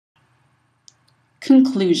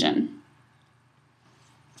Conclusion.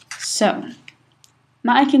 So,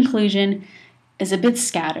 my conclusion is a bit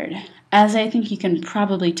scattered, as I think you can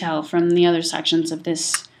probably tell from the other sections of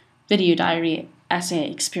this video diary essay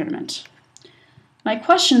experiment. My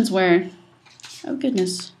questions were, oh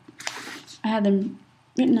goodness, I had them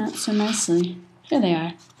written out so nicely. Here they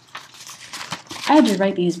are. I had to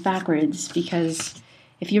write these backwards because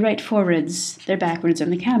if you write forwards, they're backwards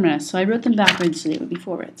on the camera, so I wrote them backwards so they would be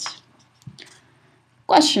forwards.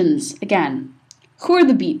 Questions, again. Who are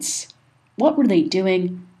the Beats? What were they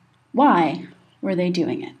doing? Why were they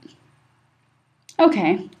doing it?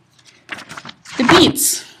 Okay. The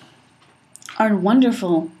Beats are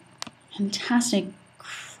wonderful, fantastic,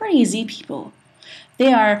 crazy people.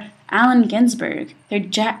 They are Allen Ginsberg, they're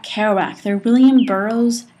Jack Kerouac, they're William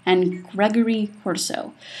Burroughs and Gregory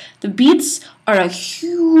Corso. The Beats are a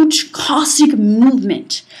huge caustic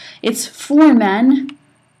movement. It's 4 men.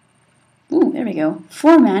 Ooh, there we go.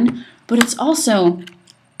 4 men, but it's also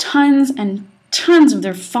tons and tons of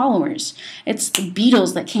their followers. It's the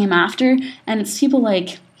Beatles that came after, and it's people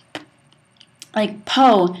like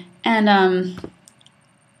Poe and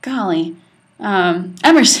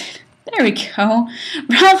Emerson. There we go.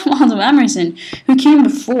 Ralph Waldo Emerson, who came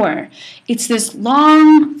before. It's this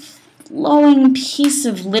long, flowing piece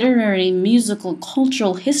of literary, musical,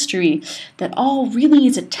 cultural history that all really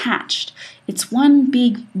is attached. It's one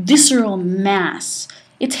big visceral mass.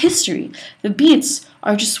 It's history. The Beats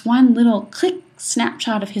are just one little click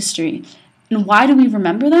snapshot of history. And why do we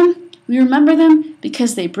remember them? We remember them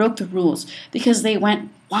because they broke the rules, because they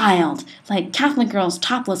went wild, like Catholic girls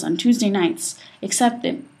topless on Tuesday nights, except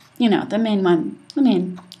that, the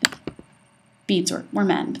main Beats were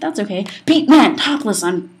men, but that's okay. Beat men topless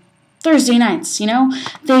on Thursday nights,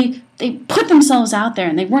 They put themselves out there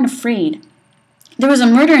and they weren't afraid. There was a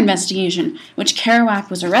murder investigation, which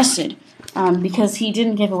Kerouac was arrested because he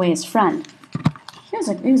didn't give away his friend. He was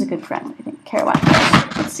a good friend, I think, Kerouac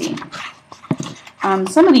was. Let's see.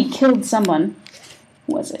 Somebody killed someone.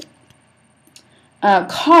 Who was it?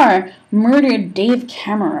 Carr murdered Dave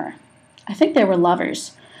Kammerer. I think they were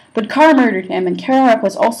lovers. But Carr murdered him, and Kerouac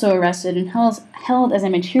was also arrested and held as a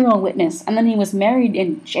material witness, and then he was married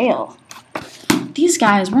in jail. These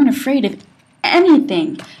guys weren't afraid of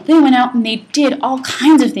anything. They went out and they did all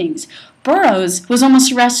kinds of things. Burroughs was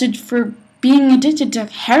almost arrested for being addicted to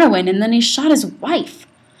heroin, and then he shot his wife.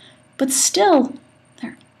 But still,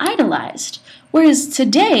 they're idolized. Whereas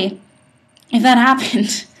today, if that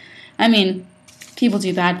happened, people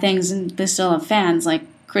do bad things and they still have fans, like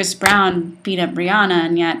Chris Brown beat up Rihanna,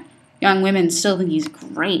 and yet young women still think he's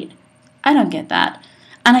great. I don't get that.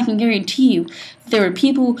 And I can guarantee you, there were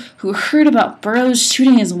people who heard about Burroughs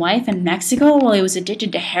shooting his wife in Mexico while he was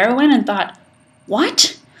addicted to heroin and thought,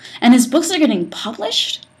 what? And his books are getting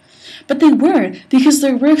published? But they were, because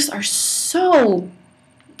their works are so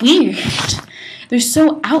weird. They're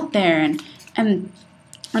so out there, and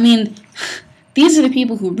these are the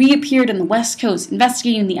people who reappeared on the West Coast,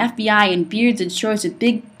 investigating the FBI in beards and shorts with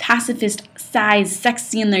big pacifist-sized sex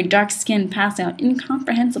scene in their dark skin, pass out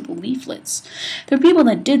incomprehensible leaflets. They're people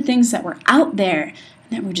that did things that were out there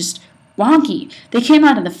and that were just wonky. They came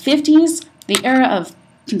out of the 50s, the era of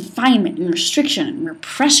confinement and restriction and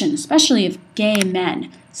repression, especially of gay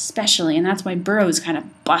men, and that's why Burroughs kind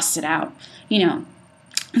of busted out.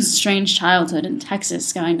 His strange childhood in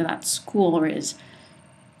Texas, going to that school where his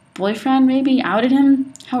boyfriend maybe outed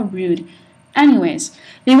him. How rude. Anyways,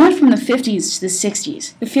 they went from the 50s to the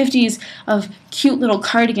 60s. The 50s of cute little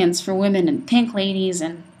cardigans for women and pink ladies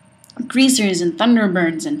and greasers and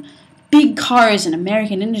Thunderbirds and big cars in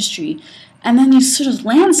American industry. And then they sort of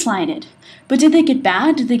landslided. But did they get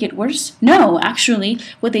bad? Did they get worse? No, actually,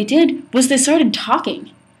 what they did was they started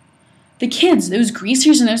talking. The kids, those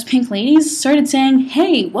greasers and those pink ladies, started saying,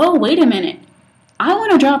 hey, whoa, wait a minute. I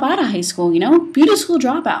want to drop out of high school, beauty school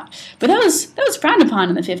dropout. But that was frowned upon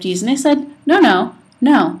in the 50s, and they said, no,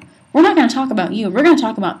 we're not going to talk about you. We're going to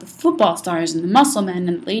talk about the football stars and the muscle men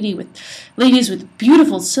and ladies with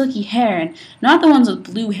beautiful silky hair, and not the ones with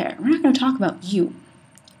blue hair. We're not going to talk about you.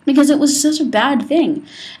 Because it was such a bad thing.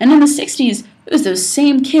 And in the 60s, it was those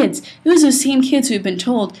same kids. It was those same kids who had been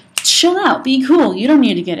told, chill out, be cool, you don't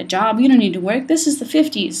need to get a job, you don't need to work. This is the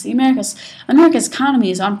 50s. America's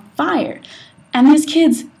economy is on fire. And these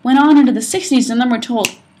kids went on into the 60s and then were told,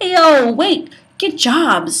 hey, wait, get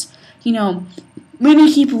jobs. We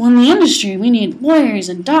need people in the industry. We need lawyers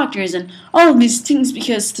and doctors and all of these things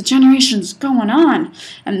because the generation's going on.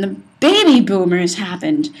 And the baby boomers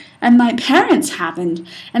happened. And my parents happened.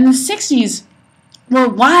 And the 60s were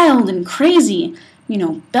wild and crazy.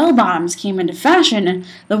 Bell-bottoms came into fashion, and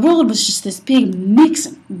the world was just this big mix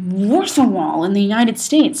of Warsaw Wall in the United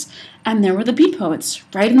States, and there were the beat poets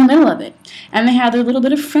right in the middle of it. And they had their little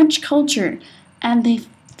bit of French culture, and they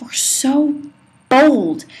were so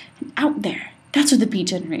bold and out there. That's what the beat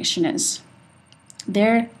generation is.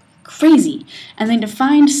 They're crazy, and they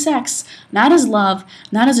defined sex not as love,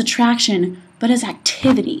 not as attraction, but as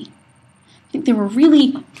activity. I think they were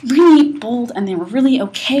really, really bold, and they were really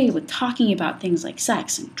okay with talking about things like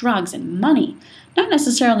sex and drugs and money. Not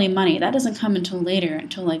necessarily money. That doesn't come until later,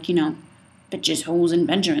 until bitches, hoes, and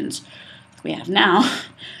Benjamins we have now.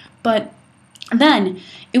 But then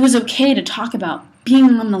it was okay to talk about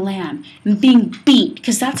being on the lam and being beat,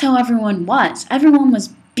 because that's how everyone was. Everyone was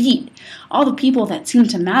beat. All the people that seemed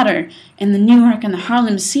to matter in the New York and the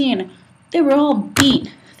Harlem scene, they were all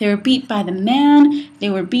beat. They were beat by the man. They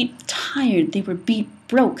were beat tired. They were beat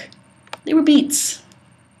broke. They were beats.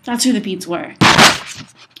 That's who the beats were.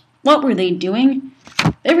 What were they doing?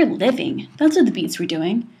 They were living. That's what the beats were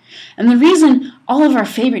doing. And the reason all of our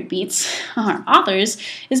favorite beats are authors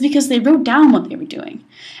is because they wrote down what they were doing.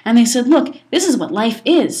 And they said, look, this is what life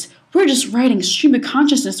is. We're just writing stream of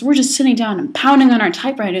consciousness. We're just sitting down and pounding on our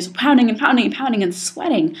typewriters, pounding and pounding and pounding and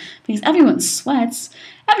sweating. Because everyone sweats.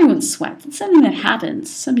 Everyone sweats. It's something that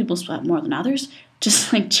happens. Some people sweat more than others.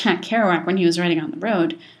 Just like Jack Kerouac when he was writing on the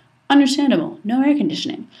road. Understandable. No air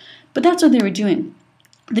conditioning. But that's what they were doing.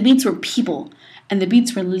 The beats were people. And the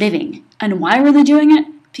beats were living. And why were they doing it?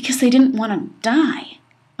 Because they didn't want to die.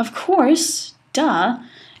 Of course. Duh.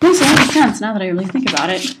 It makes a lot of sense now that I really think about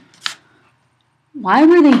it. Why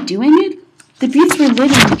were they doing it? The beats were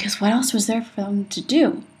living because what else was there for them to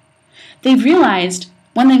do? They realized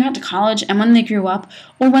when they got to college and when they grew up,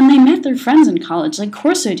 or when they met their friends in college, like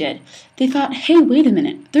Corso did, they thought, hey, wait a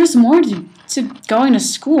minute, there's more to going to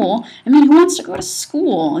school. I mean, who wants to go to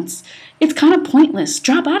school? It's kind of pointless.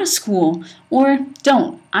 Drop out of school. Or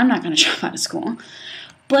don't. I'm not going to drop out of school.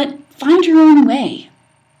 But find your own way.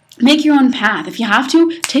 Make your own path. If you have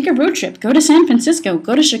to, take a road trip. Go to San Francisco.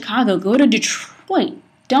 Go to Chicago. Go to Detroit.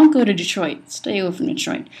 Don't go to Detroit. Stay away from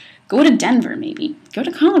Detroit. Go to Denver, maybe. Go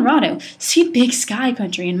to Colorado. See Big Sky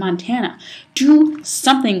Country in Montana. Do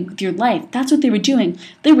something with your life. That's what they were doing.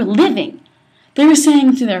 They were living. They were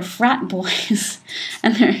saying to their frat boys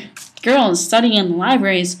and their girls studying in the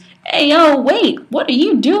libraries, hey, yo, wait, what are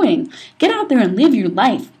you doing? Get out there and live your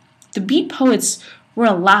life. The beat poets were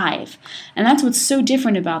alive. And that's what's so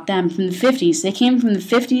different about them from the 50s. They came from the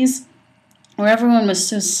 50s where everyone was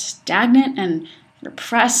so stagnant and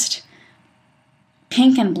repressed,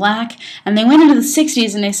 pink and black, and they went into the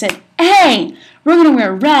 60s and they said, hey, we're going to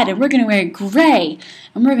wear red and we're going to wear gray,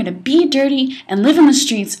 and we're going to be dirty and live in the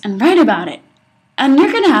streets and write about it. And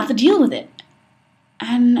you're going to have to deal with it.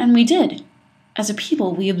 And we did. As a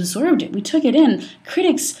people, we absorbed it. We took it in.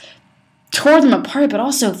 Critics tore them apart, but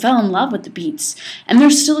also fell in love with the beats. And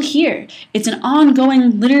they're still here. It's an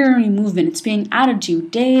ongoing literary movement. It's being added to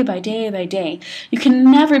day by day by day. You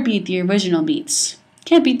can never beat the original beats. You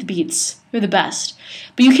can't beat the beats. They're the best.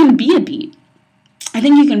 But you can be a beat. I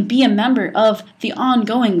think you can be a member of the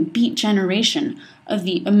ongoing beat generation, of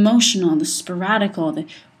the emotional, the sporadical,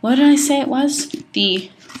 what did I say it was?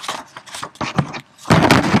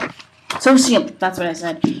 That's what I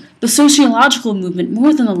said. The sociological movement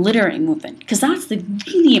more than the literary movement, because that's the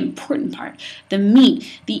really important part. The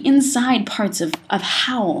meat, the inside parts of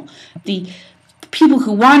Howl, the people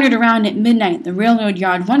who wandered around at midnight in the railroad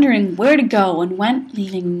yard wondering where to go and went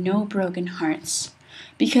leaving no broken hearts.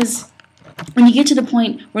 Because when you get to the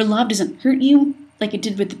point where love doesn't hurt you, like it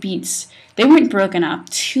did with the beats, they weren't broken up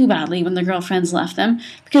too badly when their girlfriends left them,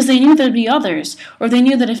 because they knew there'd be others, or they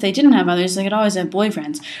knew that if they didn't have others, they could always have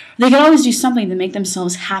boyfriends. They could always do something to make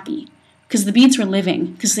themselves happy, because the beats were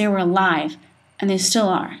living, because they were alive, and they still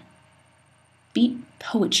are. Beat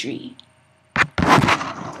poetry. The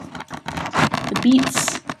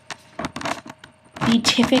beats.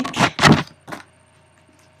 Beatific.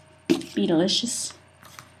 Be delicious.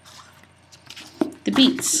 The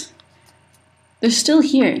beats. They're still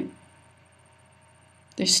here.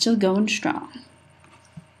 They're still going strong.